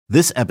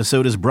This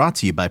episode is brought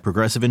to you by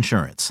Progressive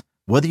Insurance.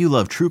 Whether you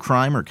love true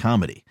crime or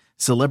comedy,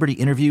 celebrity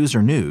interviews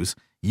or news,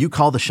 you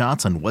call the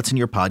shots on what's in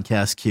your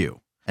podcast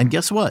queue. And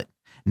guess what?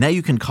 Now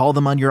you can call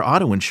them on your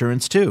auto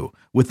insurance too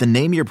with the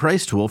Name Your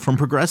Price tool from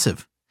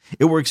Progressive.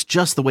 It works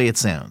just the way it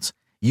sounds.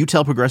 You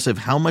tell Progressive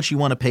how much you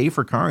want to pay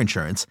for car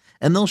insurance,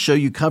 and they'll show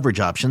you coverage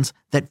options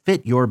that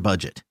fit your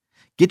budget.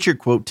 Get your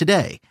quote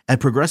today at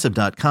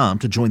Progressive.com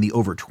to join the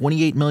over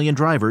 28 million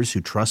drivers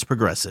who trust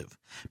Progressive.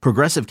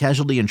 Progressive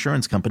Casualty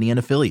Insurance Company and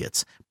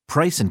Affiliates.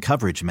 Price and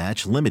coverage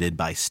match limited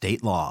by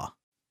state law.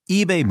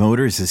 eBay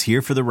Motors is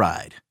here for the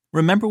ride.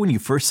 Remember when you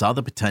first saw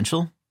the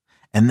potential?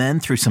 And then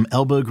through some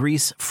elbow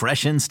grease,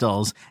 fresh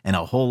installs, and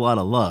a whole lot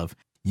of love,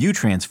 you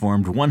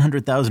transformed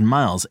 100,000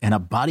 miles and a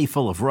body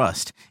full of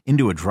rust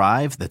into a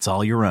drive that's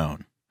all your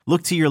own.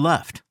 Look to your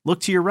left.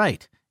 Look to your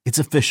right. It's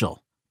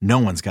official. No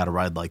one's got a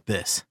ride like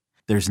this.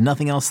 There's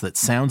nothing else that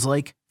sounds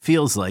like,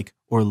 feels like,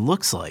 or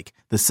looks like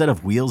the set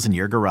of wheels in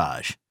your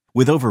garage.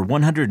 With over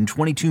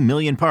 122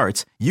 million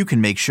parts, you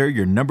can make sure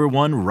your number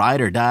one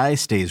ride or die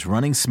stays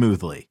running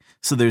smoothly.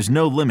 So there's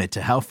no limit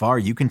to how far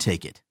you can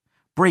take it.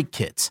 Brake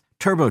kits,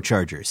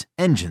 turbochargers,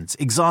 engines,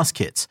 exhaust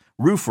kits,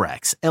 roof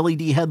racks,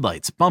 LED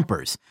headlights,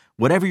 bumpers,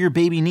 whatever your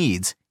baby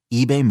needs,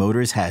 eBay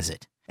Motors has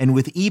it. And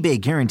with eBay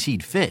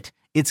Guaranteed Fit,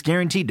 it's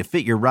guaranteed to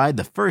fit your ride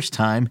the first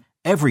time,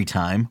 every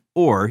time,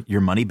 or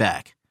your money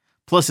back.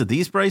 Plus, at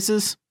these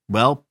prices,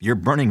 well, you're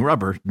burning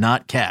rubber,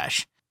 not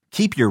cash.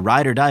 Keep your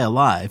ride or die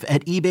alive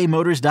at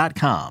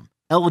ebaymotors.com.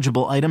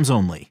 Eligible items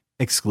only.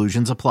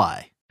 Exclusions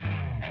apply.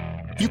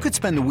 You could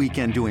spend the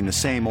weekend doing the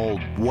same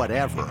old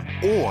whatever,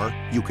 or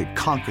you could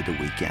conquer the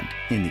weekend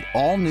in the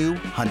all-new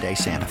Hyundai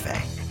Santa Fe.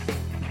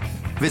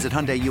 Visit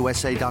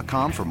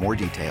HyundaiUSA.com for more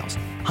details.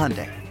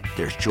 Hyundai,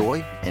 there's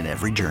joy in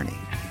every journey.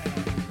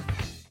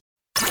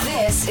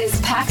 This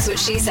is Pax What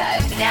She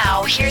Said.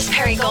 Now, here's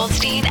Perry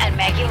Goldstein and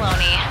Maggie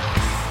Loney.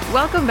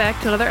 Welcome back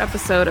to another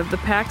episode of the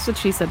Pax What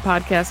She Said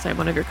podcast. I'm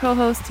one of your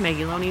co-hosts,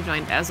 Maggie Loney,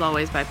 joined as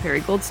always by Perry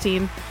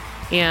Goldstein.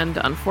 And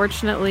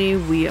unfortunately,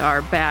 we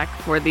are back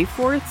for the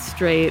fourth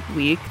straight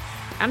week.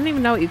 I don't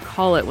even know what you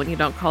call it when you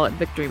don't call it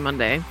Victory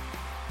Monday.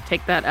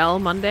 Take that L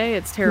Monday?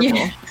 It's terrible.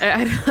 Yeah.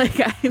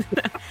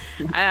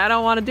 I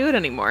don't want to do it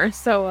anymore.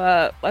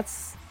 So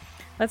let's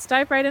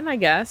dive right in, I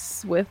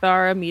guess, with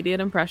our immediate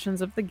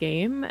impressions of the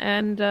game.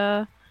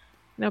 And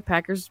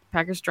Packers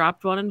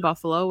dropped one in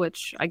Buffalo,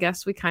 which I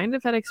guess we kind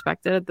of had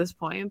expected at this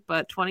point,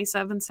 but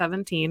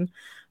 27-17,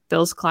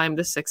 Bills climbed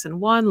to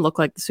 6-1, look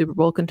like the Super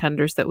Bowl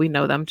contenders that we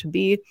know them to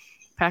be.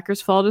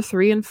 Packers fall to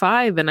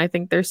 3-5, and I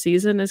think their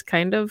season is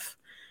kind of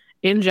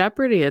in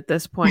jeopardy at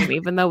this point,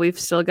 even though we've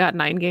still got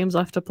 9 games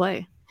left to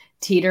play.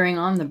 Teetering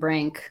on the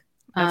brink.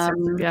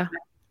 Yeah.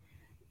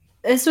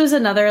 This was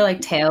another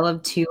tale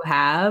of two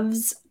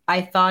halves.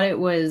 I thought it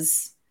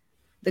was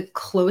the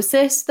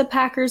closest the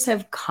Packers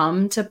have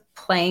come to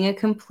playing a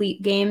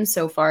complete game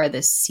so far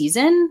this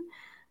season.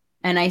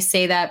 And I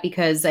say that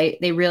because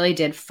they really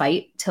did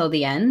fight till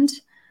the end.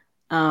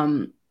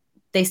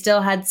 They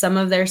still had some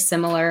of their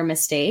similar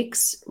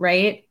mistakes,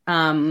 right?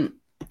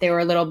 They were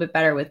a little bit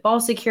better with ball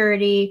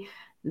security.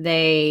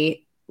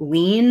 They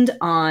leaned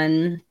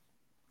on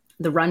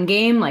the run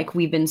game like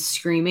we've been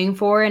screaming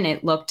for, and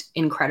it looked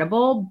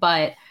incredible.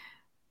 But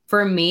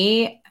for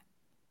me,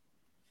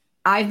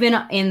 I've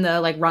been in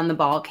the run the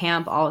ball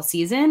camp all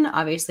season.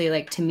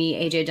 Obviously, to me,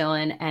 AJ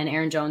Dillon and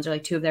Aaron Jones are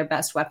two of their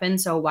best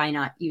weapons. So why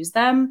not use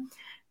them?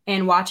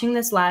 And watching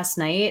this last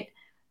night,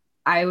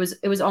 it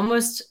was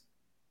almost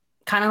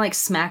kind of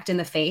smacked in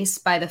the face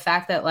by the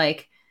fact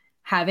that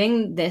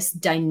having this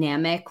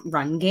dynamic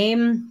run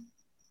game,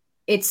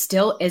 it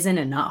still isn't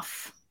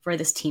enough for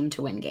this team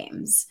to win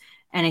games.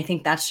 And I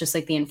think that's just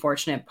the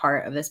unfortunate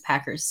part of this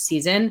Packers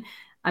season.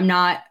 I'm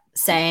not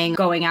saying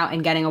going out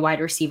and getting a wide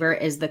receiver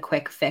is the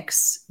quick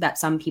fix that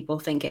some people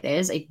think it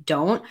is. I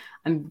don't.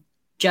 I'm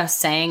just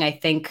saying I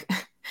think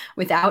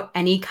without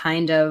any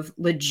kind of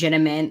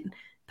legitimate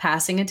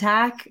passing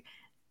attack,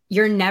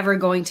 you're never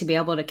going to be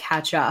able to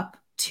catch up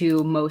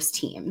to most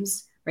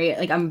teams, right?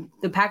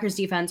 The Packers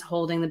defense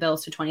holding the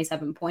Bills to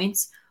 27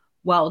 points.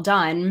 Well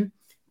done.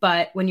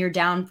 But when you're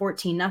down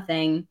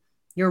 14-0,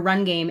 your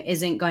run game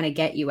isn't going to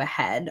get you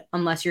ahead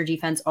unless your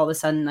defense all of a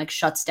sudden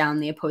shuts down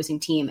the opposing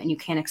team, and you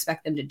can't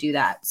expect them to do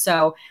that.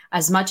 So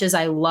as much as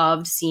I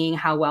loved seeing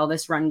how well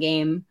this run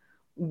game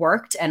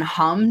worked and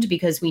hummed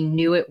because we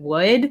knew it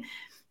would,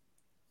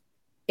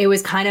 it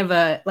was kind of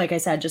like I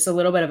said, just a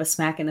little bit of a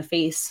smack in the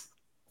face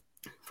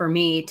for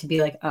me to be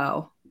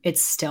oh,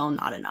 it's still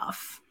not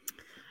enough.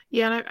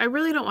 Yeah, and I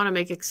really don't want to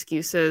make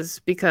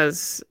excuses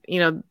because,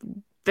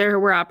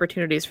 there were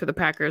opportunities for the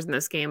Packers in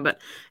this game,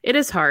 but it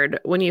is hard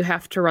when you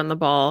have to run the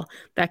ball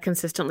that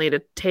consistently to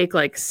take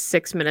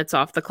 6 minutes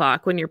off the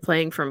clock when you're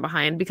playing from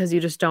behind, because you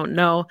just don't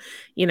know,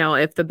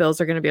 if the Bills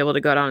are going to be able to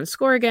go down and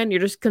score again. You're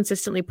just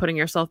consistently putting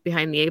yourself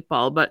behind the 8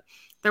 ball. But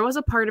there was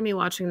a part of me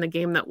watching the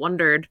game that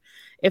wondered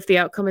if the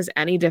outcome is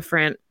any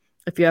different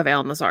if you have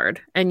Allen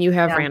Lazard and you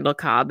have Randall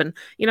Cobb. And,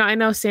 I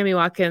know Sammy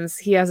Watkins,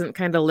 he hasn't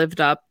kind of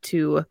lived up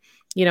to,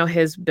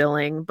 his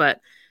billing, but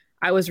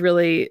I was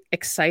really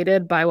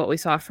excited by what we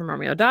saw from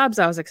Romeo Dobbs.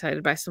 I was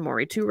excited by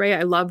Samori Toure.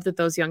 I loved that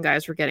those young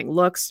guys were getting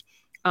looks.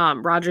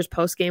 Rogers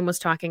post-game was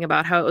talking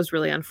about how it was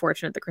really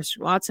unfortunate that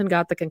Christian Watson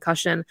got the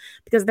concussion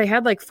because they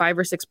had like 5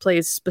 or 6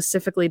 plays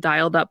specifically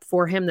dialed up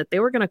for him that they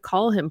were going to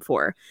call him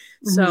for.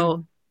 Mm-hmm.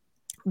 So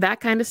that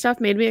kind of stuff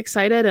made me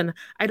excited. And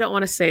I don't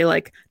want to say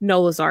like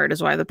no Lazard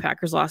is why the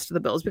Packers lost to the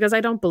Bills, because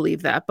I don't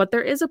believe that. But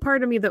there is a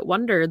part of me that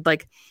wondered,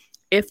 like,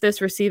 if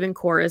this receiving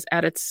core is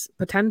at its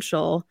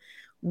potential,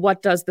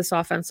 what does this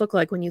offense look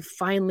like when you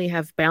finally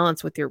have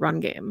balance with your run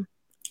game?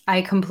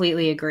 I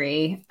completely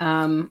agree.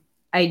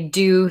 I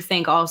do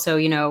think also,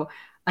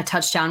 a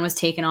touchdown was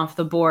taken off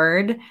the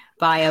board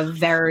by a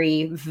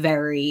very,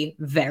 very,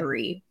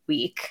 very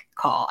weak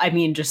call. I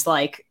mean, just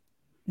like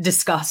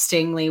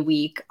disgustingly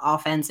weak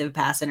offensive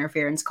pass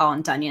interference call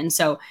in Tunyon.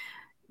 So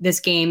this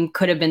game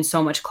could have been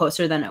so much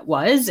closer than it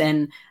was.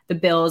 And the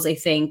Bills, I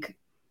think,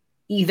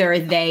 either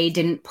they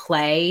didn't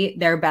play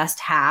their best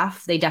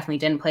half. They definitely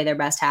didn't play their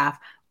best half,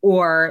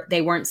 or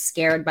they weren't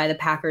scared by the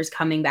Packers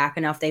coming back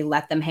enough. They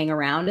let them hang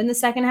around in the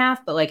second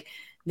half. But like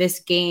this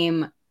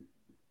game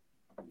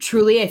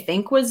truly, I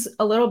think, was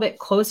a little bit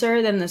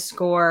closer than the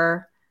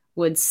score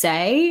would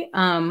say.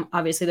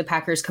 Obviously, the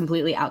Packers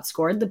completely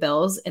outscored the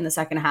Bills in the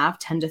second half,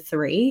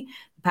 10-3.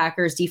 The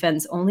Packers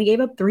defense only gave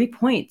up 3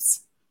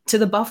 points to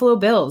the Buffalo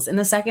Bills in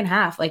the second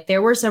half. Like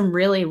there were some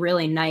really,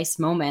 really nice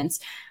moments.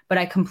 But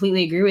I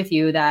completely agree with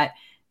you that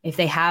if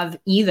they have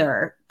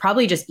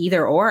probably just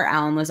either or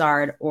Allen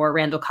Lazard or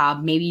Randall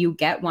Cobb, maybe you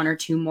get 1 or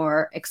 2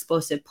 more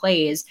explosive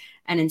plays.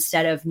 And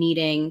instead of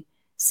needing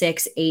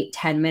 6, 8,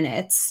 10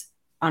 minutes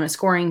on a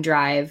scoring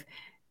drive,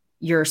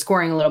 you're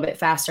scoring a little bit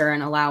faster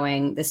and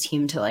allowing this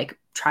team to like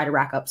try to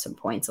rack up some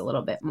points a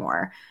little bit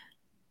more.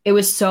 It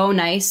was so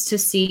nice to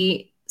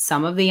see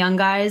some of the young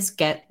guys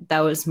get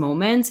those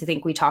moments. I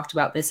think we talked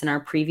about this in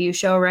our preview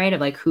show, right?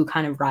 Of like who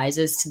kind of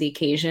rises to the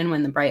occasion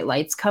when the bright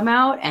lights come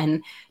out.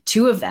 And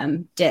 2 of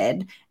them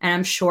did. And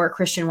I'm sure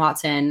Christian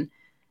Watson,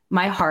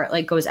 my heart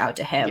like goes out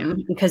to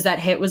him because that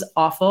hit was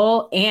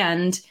awful.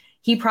 And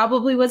he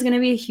probably was going to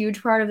be a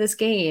huge part of this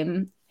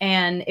game.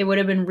 And it would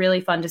have been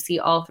really fun to see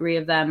all 3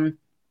 of them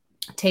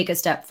take a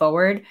step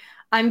forward.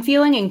 I'm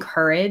feeling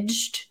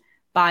encouraged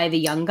by the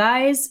young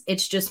guys.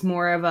 It's just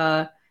more of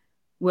a,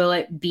 will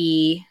it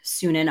be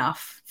soon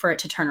enough for it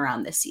to turn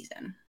around this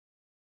season?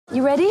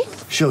 You ready?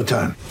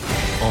 Showtime.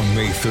 On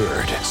May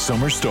 3rd,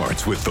 summer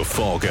starts with The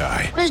Fall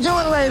Guy. Let's do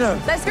it later.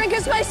 Let's drink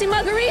a spicy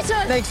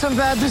margarita. Make some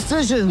bad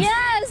decisions.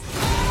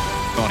 Yes.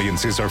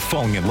 Audiences are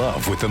falling in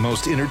love with the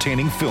most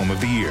entertaining film of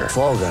the year.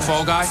 Fall Guy.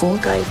 Fall Guy? Fall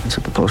Guy. That's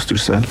what the poster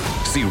said.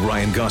 See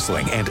Ryan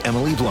Gosling and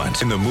Emily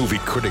Blunt in the movie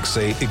critics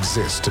say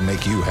exists to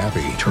make you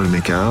happy. Trying to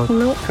make it out?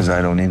 Nope. Because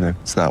I don't either.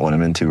 It's not what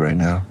I'm into right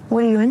now.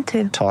 What are you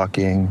into?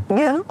 Talking.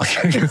 Yeah.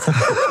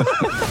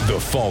 The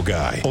Fall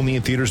Guy. Only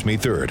in theaters May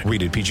 3rd.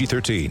 Rated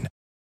PG-13.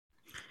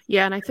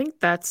 Yeah, and I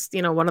think that's,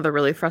 one of the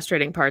really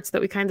frustrating parts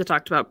that we kind of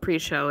talked about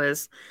pre-show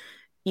is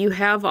you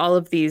have all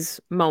of these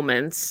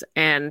moments,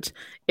 and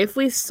if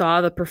we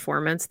saw the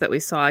performance that we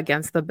saw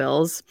against the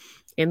Bills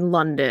in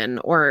London,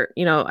 or,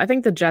 I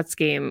think the Jets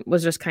game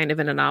was just kind of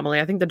an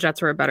anomaly. I think the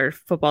Jets were a better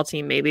football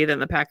team maybe than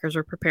the Packers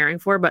were preparing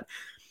for, but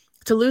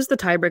to lose the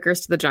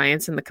tiebreakers to the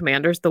Giants and the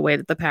Commanders the way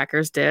that the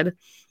Packers did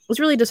was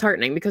really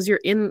disheartening because you're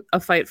in a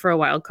fight for a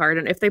wild card.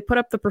 And if they put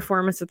up the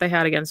performance that they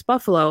had against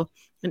Buffalo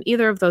in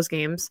either of those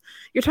games,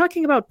 you're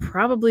talking about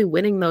probably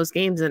winning those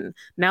games. And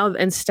now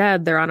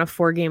instead they're on a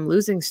 4-game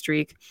losing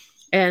streak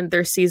and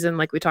their season,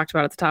 like we talked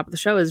about at the top of the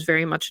show, is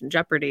very much in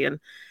jeopardy.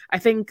 And I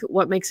think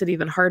what makes it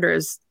even harder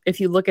is if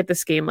you look at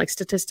this game, like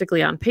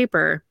statistically on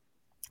paper,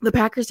 the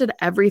Packers did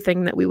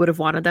everything that we would have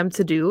wanted them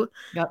to do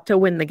to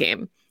win the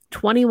game.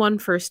 21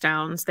 first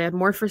downs. They had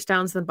more first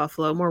downs than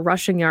Buffalo, more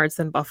rushing yards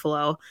than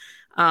Buffalo.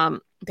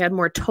 They had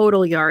more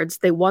total yards.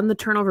 They won the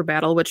turnover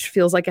battle, which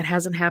feels like it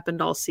hasn't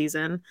happened all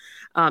season.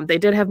 They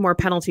did have more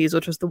penalties,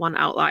 which was the one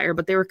outlier,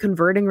 but they were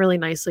converting really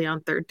nicely on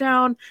 3rd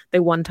down.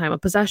 They won time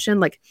of possession.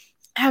 Like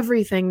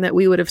everything that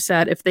we would have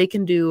said, if they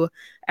can do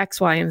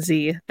X, Y, and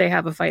Z, they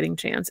have a fighting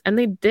chance. And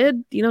they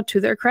did, to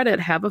their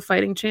credit, have a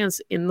fighting chance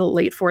in the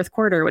late 4th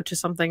quarter, which is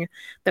something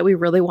that we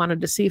really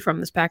wanted to see from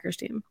this Packers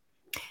team.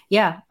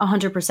 Yeah,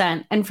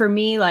 100%. And for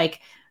me, like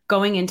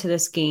going into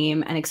this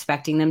game and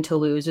expecting them to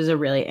lose is a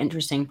really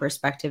interesting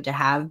perspective to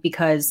have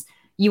because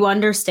you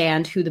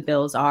understand who the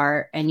Bills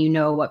are and you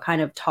know what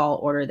kind of tall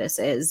order this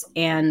is.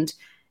 And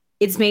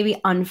it's maybe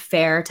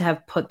unfair to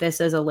have put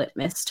this as a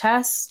litmus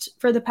test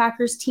for the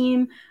Packers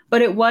team,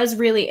 but it was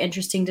really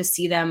interesting to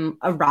see them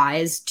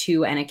arise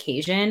to an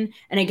occasion.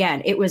 And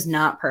again, it was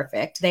not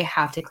perfect. They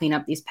have to clean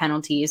up these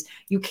penalties.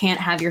 You can't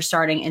have your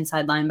starting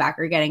inside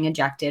linebacker getting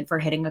ejected for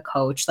hitting a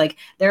coach. Like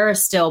there are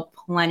still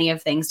plenty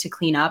of things to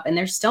clean up, and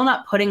they're still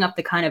not putting up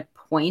the kind of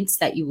points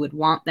that you would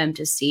want them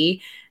to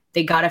see.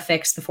 They got to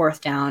fix the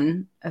 4th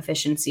down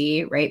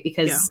efficiency, right?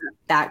 Because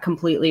that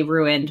completely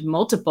ruined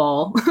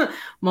multiple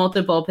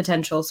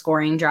potential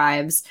scoring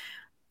drives,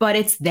 but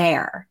it's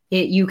there.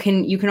 You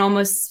can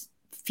almost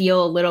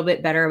feel a little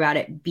bit better about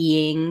it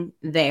being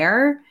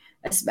there,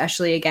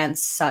 especially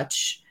against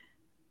such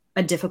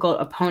a difficult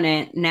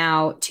opponent.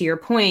 Now, to your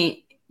point,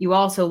 you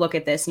also look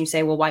at this and you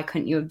say, well, why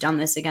couldn't you have done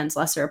this against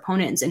lesser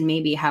opponents and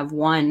maybe have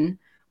won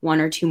one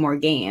or two more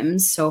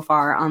games so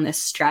far on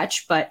this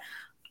stretch? But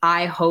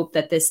I hope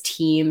that this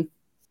team,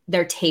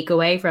 their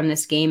takeaway from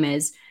this game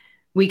is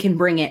we can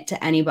bring it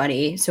to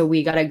anybody. So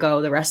we got to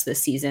go the rest of the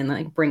season,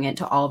 like bring it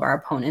to all of our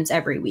opponents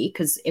every week.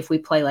 Because if we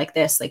play like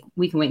this, like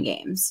we can win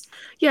games.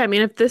 Yeah, I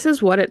mean, if this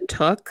is what it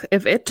took,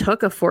 if it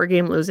took a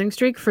 4-game losing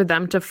streak for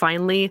them to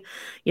finally,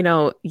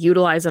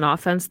 utilize an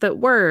offense that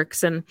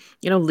works and,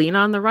 lean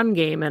on the run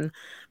game and,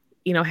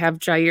 have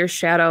Jair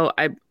shadow.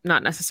 I'm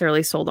not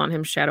necessarily sold on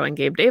him shadowing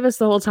Gabe Davis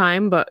the whole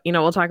time, but,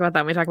 we'll talk about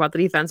that when we talk about the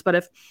defense. But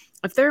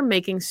if they're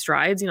making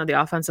strides,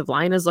 the offensive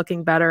line is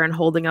looking better and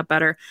holding up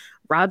better.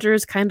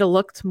 Rodgers kind of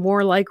looked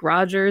more like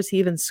Rodgers. He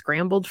even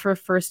scrambled for a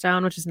first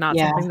down, which is not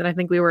something that I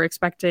think we were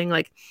expecting.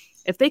 Like,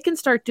 if they can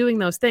start doing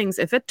those things,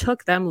 if it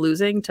took them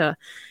losing to,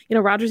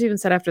 Rodgers even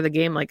said after the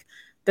game, like,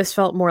 this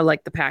felt more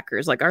like the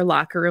Packers. Like, our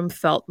locker room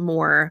felt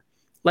more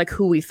like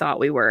who we thought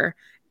we were.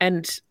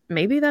 And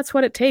maybe that's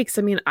what it takes.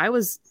 I mean, I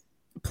was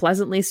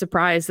pleasantly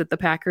surprised that the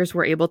Packers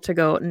were able to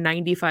go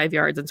 95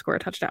 yards and score a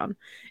touchdown.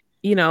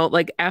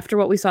 Like after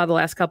what we saw the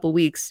last couple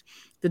weeks,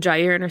 the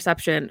Jair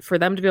interception, for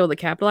them to be able to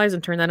capitalize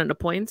and turn that into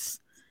points,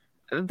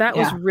 that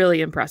was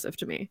really impressive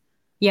to me.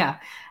 Yeah.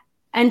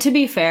 And to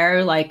be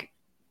fair, like,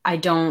 I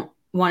don't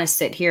want to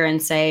sit here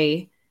and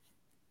say,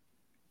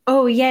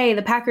 oh, yay,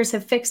 the Packers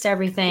have fixed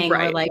everything.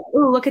 Right. Or like,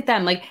 oh, look at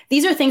them. Like,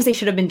 these are things they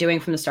should have been doing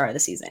from the start of the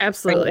season.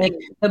 Absolutely. Right?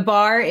 Like, the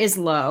bar is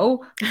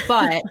low,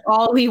 but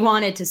all we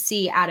wanted to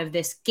see out of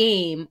this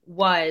game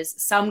was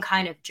some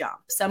kind of jump,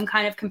 some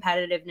kind of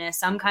competitiveness,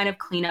 some kind of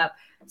cleanup,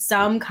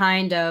 some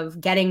kind of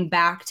getting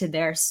back to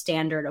their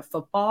standard of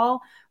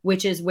football,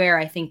 which is where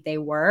I think they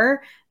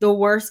were. The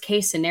worst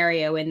case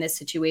scenario in this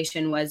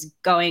situation was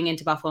going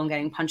into Buffalo and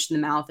getting punched in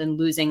the mouth and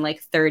losing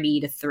like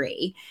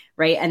 30-3,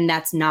 right? And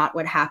that's not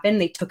what happened.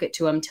 They took it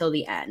to them till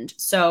the end.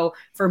 So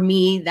for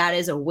me, that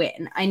is a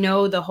win. I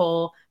know the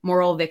whole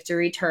moral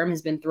victory term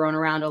has been thrown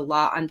around a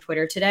lot on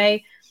Twitter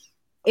today.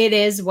 It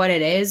is what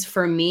it is.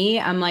 For me,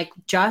 I'm like,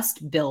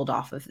 just build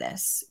off of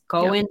this.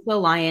 Go into the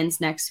Lions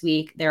next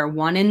week. They're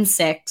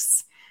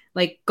 1-6.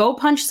 Like, go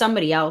punch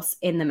somebody else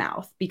in the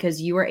mouth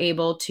because you were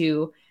able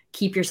to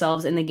keep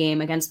yourselves in the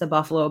game against the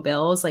Buffalo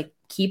Bills. Like,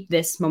 keep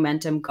this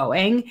momentum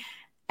going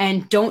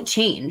and don't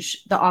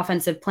change the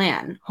offensive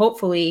plan.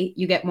 Hopefully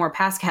you get more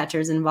pass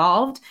catchers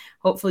involved.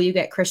 Hopefully you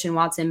get Christian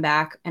Watson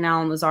back and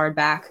Allen Lazard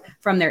back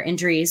from their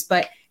injuries,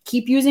 but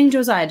keep using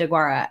Josiah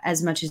DeGuara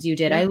as much as you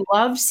did. I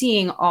loved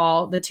seeing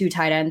all the 2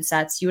 tight end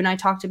sets. You and I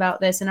talked about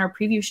this in our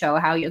preview show,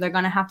 how they're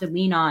going to have to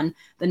lean on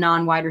the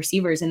non-wide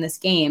receivers in this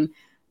game.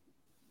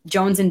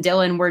 Jones and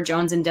Dillon were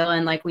Jones and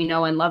Dillon, like we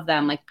know and love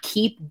them. Like,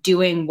 keep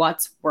doing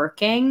what's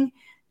working.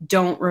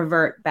 Don't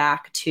revert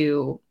back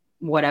to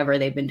whatever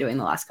they've been doing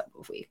the last couple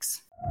of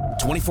weeks.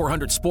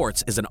 2400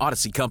 Sports is an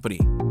Odyssey company.